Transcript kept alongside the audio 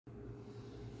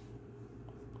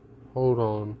Hold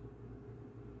on.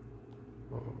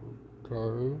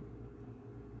 Okay.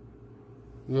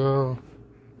 Yeah.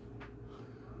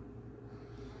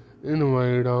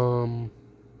 Anyway,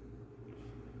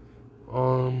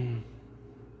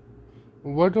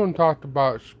 we're gonna talk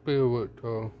about spirit,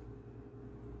 though.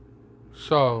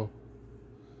 So,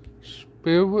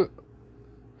 spirit,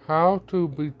 how to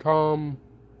become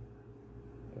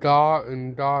God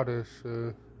and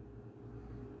goddesses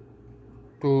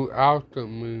through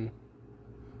alchemy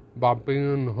by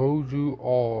being who you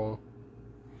are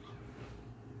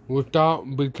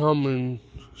without becoming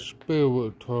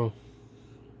spiritual.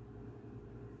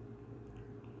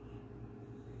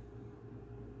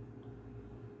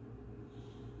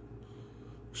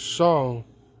 So,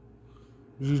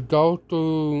 you go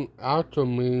through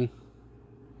alchemy,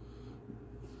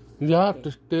 you have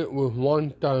to stick with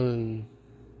one thing.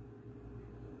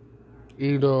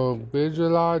 Either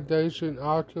visualization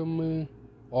alchemy,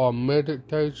 or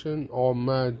meditation, or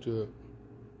magic.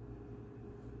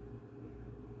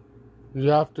 You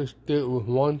have to stick with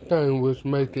one thing, which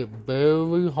makes it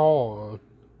very hard.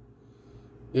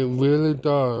 It really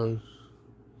does.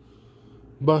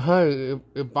 But hey,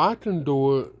 if I can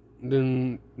do it,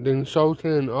 then so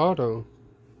can others.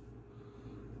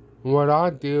 What I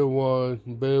did was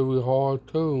very hard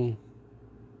too.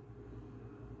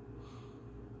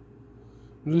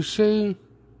 You see,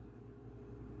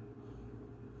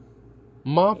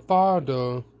 my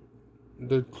father,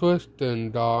 the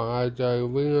Christian God, as a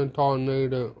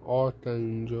reincarnated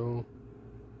archangel,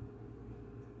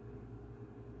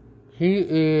 he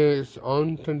is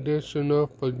unconditional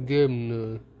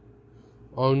forgiveness,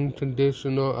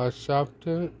 unconditional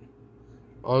acceptance,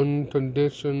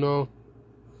 unconditional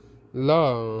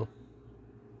love.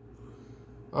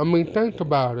 I mean, think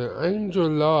about it. Angel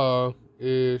love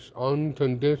is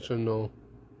unconditional.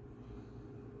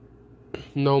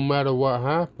 No matter what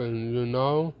happens, you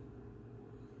know?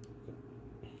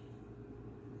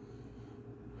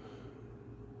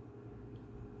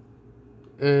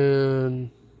 And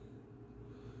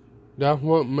that's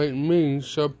what makes me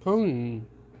supreme.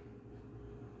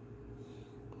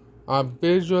 I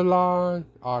visualized,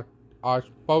 I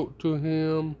spoke to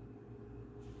him,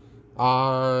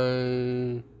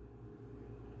 I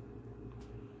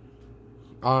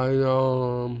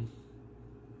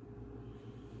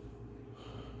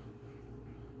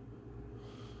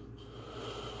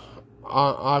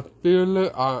feel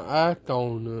it, I act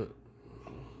on it.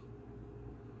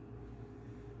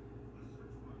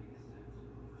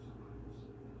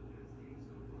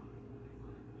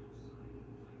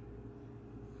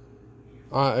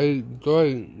 I ate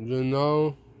great, you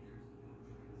know?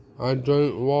 I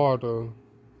drink water.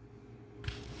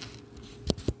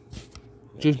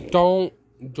 Just don't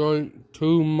drink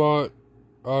too much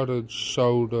other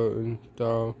soda and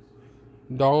stuff.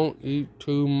 Don't eat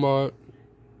too much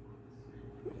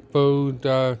food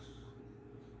that's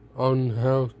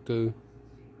unhealthy.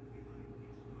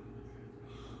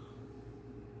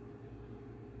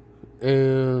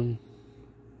 And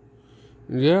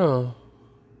yeah.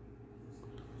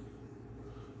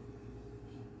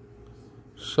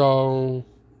 So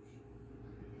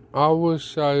I would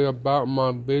say about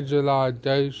my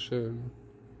visualization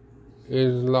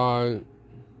is like,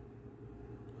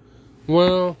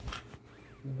 well,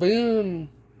 being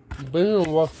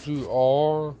what you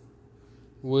are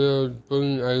will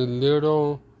bring a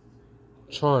little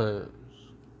trance.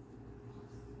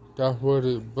 That's what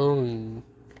it brings.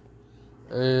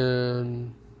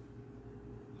 And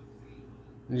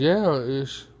yeah,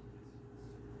 it's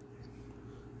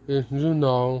you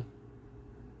know,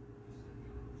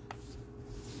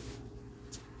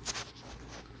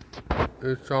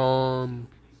 it's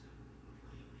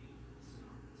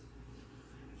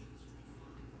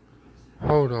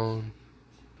hold on.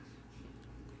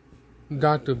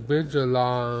 Got to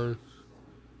visualize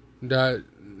that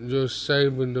you're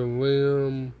saving the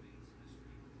realm,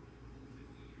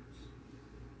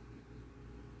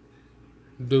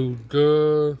 do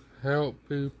good, help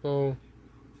people,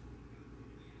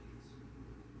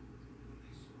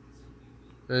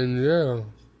 and yeah,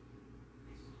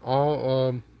 all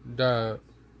of that.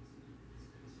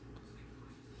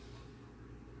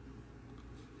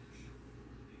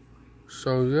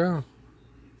 So yeah,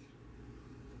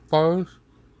 first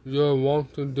you'll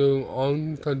want to do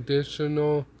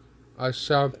unconditional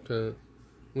acceptance,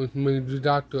 which means you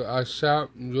got to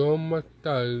accept your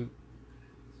mistake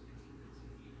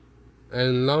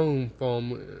and learn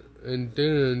from it, and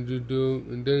then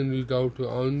you go to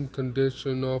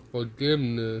unconditional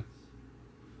forgiveness,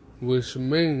 which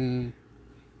means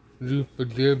you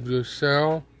forgive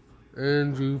yourself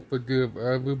and you forgive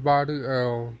everybody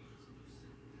else.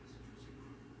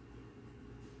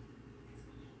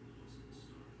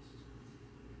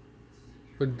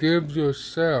 Forgive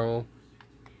yourself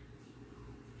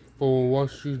for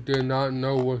what you did not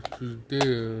know what you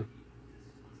did.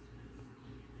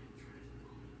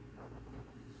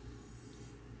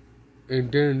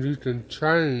 And then you can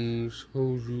change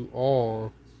who you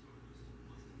are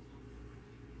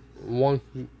once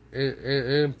you,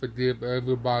 and forgive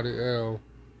everybody else.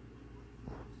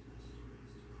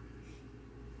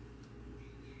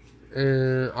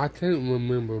 And I can't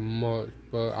remember much,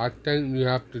 but I think you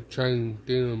have to change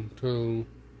them too.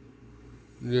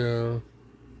 Yeah.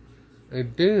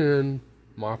 And then,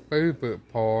 my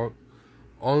favorite part,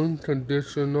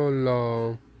 unconditional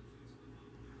love.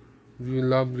 You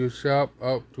love yourself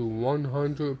up to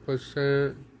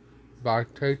 100% by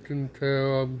taking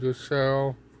care of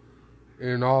yourself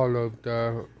and all of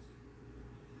that.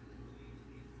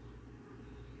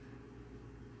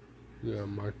 Yeah,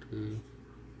 my too.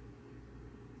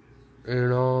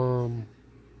 And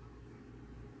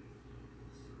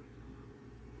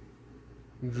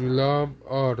you love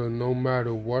others no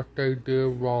matter what they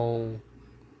did wrong.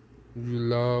 You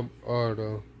love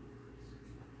others.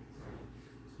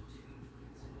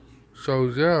 So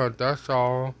yeah, that's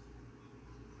all.